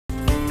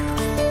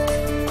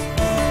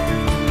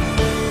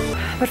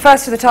But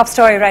first to the top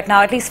story right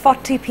now. At least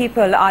 40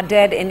 people are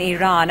dead in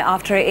Iran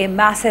after a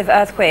massive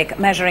earthquake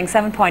measuring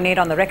 7.8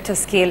 on the Richter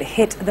scale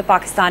hit the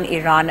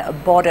Pakistan-Iran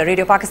border.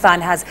 Radio Pakistan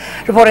has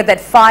reported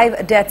that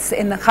 5 deaths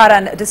in the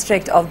Kharan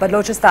district of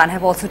Balochistan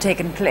have also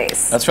taken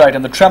place. That's right,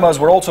 and the tremors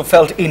were also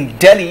felt in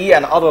Delhi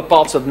and other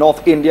parts of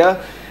North India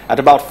at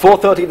about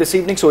 4:30 this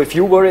evening. So if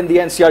you were in the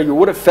NCR, you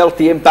would have felt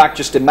the impact.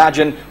 Just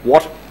imagine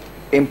what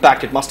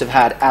impact it must have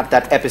had at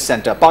that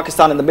epicenter.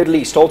 Pakistan and the Middle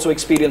East also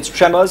experienced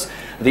tremors.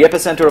 The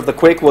epicenter of the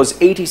quake was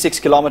 86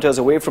 kilometers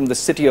away from the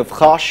city of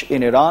Khash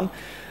in Iran,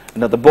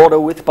 and at the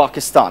border with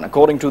Pakistan.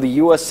 According to the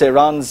US,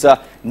 Iran's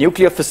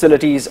nuclear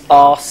facilities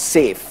are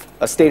safe.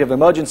 A state of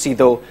emergency,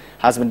 though,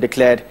 has been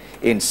declared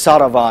in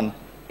Saravan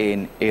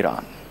in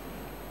Iran.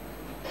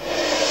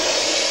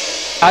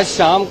 आज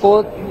शाम को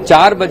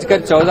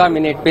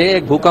 4:14 पे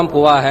एक भूकंप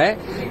हुआ है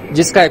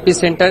जिसका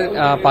epicentre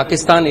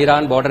Pakistan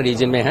Iran border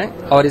reason में है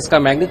और इसका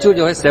मैग्नीट्यूड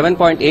जो है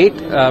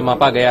 7.8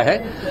 मापा गया है।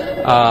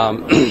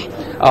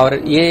 और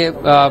ये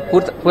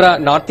पूरा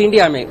नॉर्थ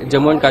इंडिया में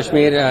जम्मू एंड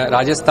कश्मीर,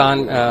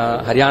 राजस्थान,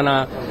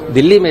 हरियाणा,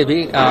 दिल्ली में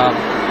भी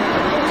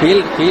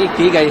फील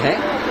की गई है।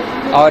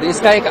 और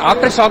इसका एक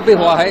आफ्टर शॉक भी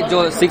हुआ है जो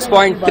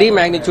 6.3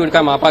 मैग्नीट्यूड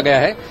का मापा गया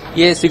है।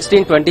 ये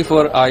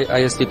 1624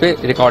 IST पे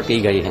रिकॉर्ड की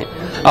गई है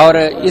और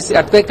इस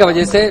अर्थक्वेक की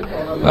वजह से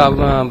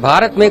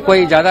भारत में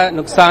कोई ज्यादा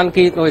नुकसान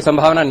की कोई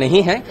संभावना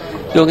नहीं है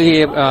क्योंकि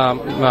ये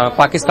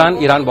पाकिस्तान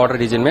ईरान बॉर्डर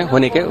रीजन में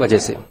होने के वजह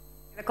से।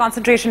 The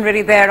concentration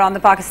really there on the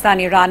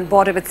Pakistan-Iran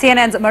border. With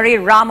CNN's Marie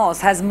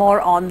Ramos has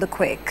more on the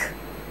quake.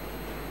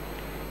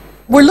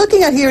 We're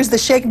looking at here is the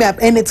shake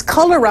map, and it's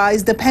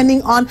colorized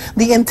depending on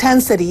the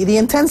intensity. The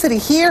intensity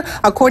here,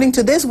 according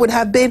to this, would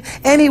have been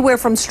anywhere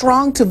from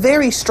strong to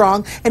very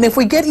strong. And if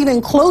we get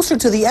even closer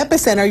to the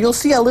epicenter, you'll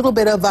see a little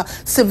bit of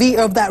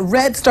that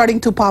red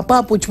starting to pop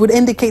up, which would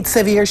indicate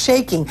severe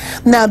shaking.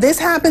 Now, this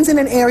happens in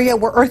an area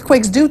where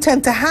earthquakes do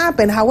tend to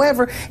happen.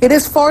 However, it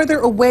is farther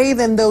away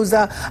than those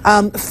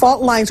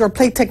fault lines or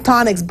plate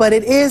tectonics, but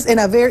it is in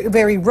a very,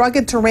 very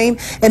rugged terrain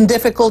and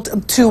difficult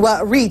to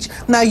reach.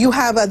 Now, you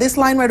have this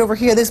line right over here.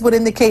 This would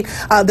indicate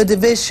the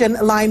division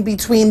line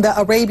between the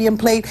Arabian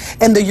plate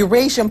and the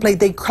Eurasian plate.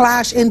 They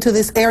clash into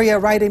this area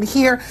right in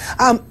here.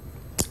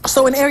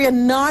 So an area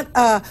not,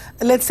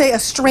 let's say, a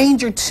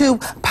stranger to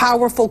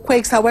powerful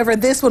quakes. However,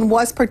 this one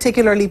was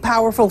particularly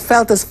powerful,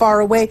 felt as far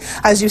away,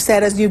 as you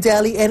said, as New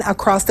Delhi and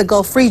across the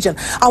Gulf region.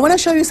 I want to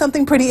show you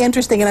something pretty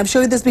interesting, and I've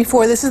showed you this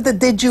before. This is the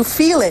Did You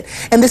Feel It?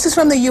 And this is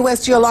from the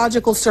U.S.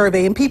 Geological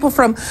Survey. And people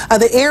from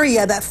the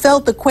area that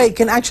felt the quake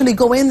can actually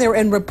go in there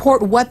and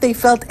report what they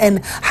felt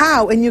and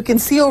how. And you can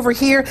see over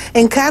here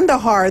in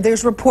Kandahar,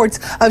 there's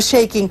reports of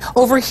shaking.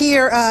 Over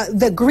here,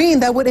 the green,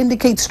 that would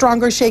indicate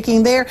stronger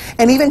shaking there.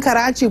 And even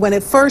Karachi, when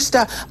it first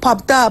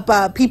popped up,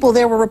 people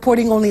there were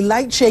reporting only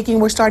light shaking.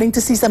 We're starting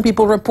to see some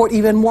people report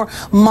even more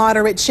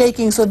moderate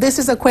shaking. So this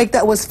is a quake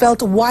that was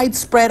felt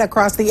widespread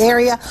across the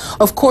area.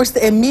 Of course,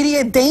 the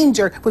immediate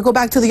danger, if we go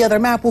back to the other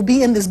map, will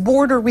be in this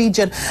border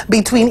region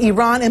between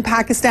Iran and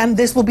Pakistan.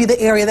 This will be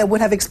the area that would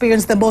have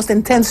experienced the most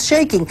intense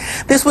shaking.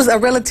 This was a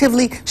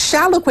relatively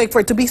shallow quake for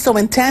it to be so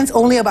intense,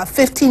 only about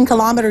 15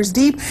 kilometers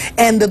deep,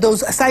 and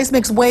those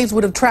seismic waves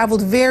would have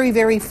traveled very,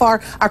 very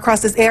far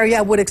across this area.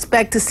 I would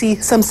expect to see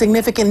some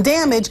significant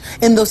damage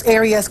in those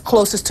areas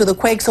closest to the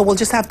quake, so we'll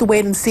just have to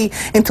wait and see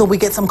until we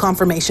get some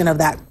confirmation of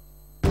that.